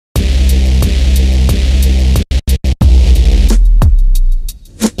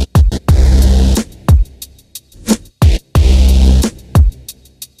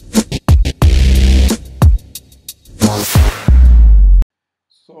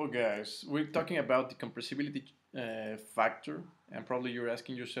So guys, we're talking about the compressibility factor, and probably you're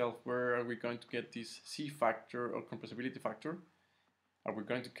asking yourself, where are we going to get this C factor or compressibility factor? Are we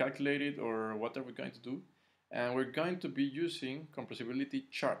going to calculate it, or what are we going to do? And we're going to be using compressibility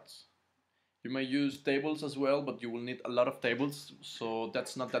charts. You may use tables as well, but you will need a lot of tables, so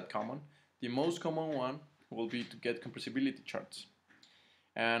that's not that common. The most common one will be to get compressibility charts.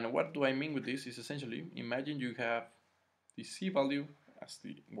 And what do I mean with this is essentially, imagine you have the C value as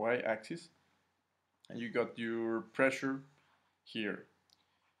the y-axis, and you got your pressure here,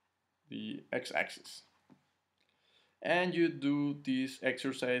 the x-axis. And you do this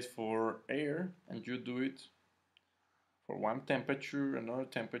exercise for air, and you do it for one temperature, another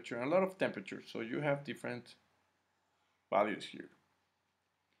temperature, and a lot of temperatures. So you have different values here.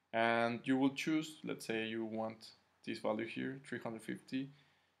 And you will choose, let's say you want this value here, 350,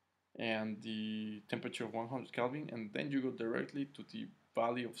 and the temperature of 100 Kelvin, and then you go directly to the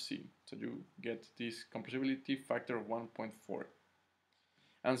value of C. So you get this compressibility factor of 1.4.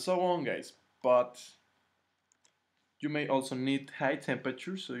 And so on, guys. But you may also need high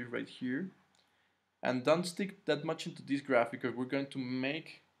temperature, so you're right here. And don't stick that much into this graph, because we're going to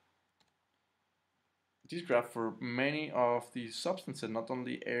make this graph for many of these substances, not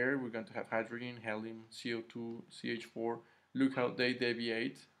only air. We're going to have hydrogen, helium, CO2, CH4. Look how they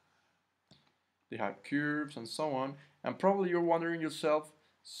deviate. They have curves and so on. And probably you're wondering yourself,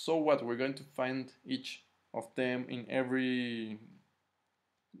 so what? We're going to find each of them in every,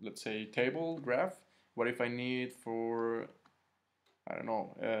 let's say, table graph. What if I need for, I don't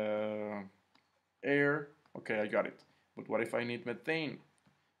know, air? Okay, I got it. But what if I need methane?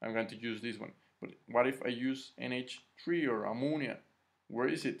 I'm going to use this one. But what if I use NH3 or ammonia? Where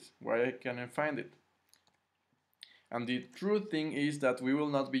is it? Where can I find it? And the true thing is that we will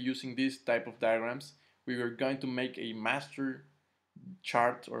not be using this type of diagrams. We are going to make a master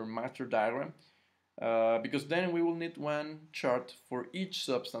chart or master diagram, because then we will need one chart for each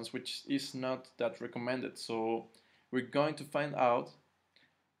substance, which is not that recommended. So we're going to find out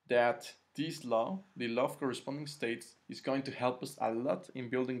that this law, the law of corresponding states, is going to help us a lot in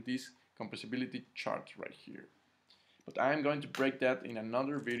building this compressibility chart right here. But I'm going to break that in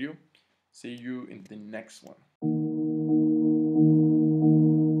another video. See you in the next one.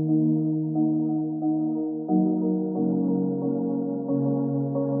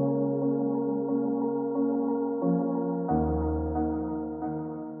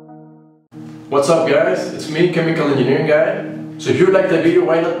 What's up, guys? It's me, Chemical Engineering Guy. So if you like the video,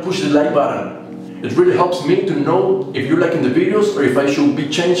 why not push the like button? It really helps me to know if you're liking the videos, or if I should be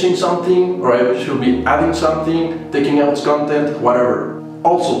changing something, or I should be adding something, taking out content, whatever.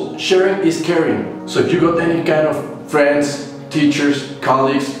 Also, sharing is caring. So if you got any kind of friends, teachers,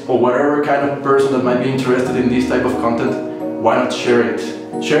 colleagues, or whatever kind of person that might be interested in this type of content, why not share it?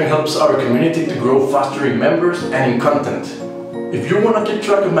 Sharing helps our community to grow faster in members and in content. If you want to keep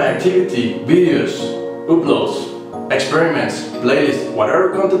track of my activity, videos, uploads, experiments, playlists,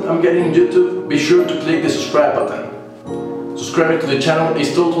 whatever content I'm getting on YouTube, be sure to click the subscribe button. Subscribing to the channel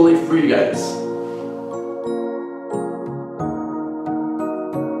is totally free, guys.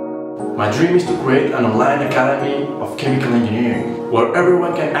 My dream is to create an online academy of chemical engineering, where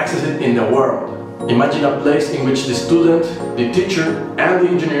everyone can access it in the world. Imagine a place in which the student, the teacher, and the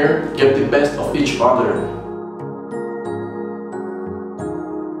engineer get the best of each other.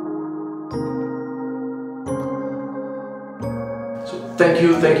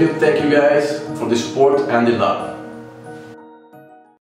 Thank you guys for the support and the love.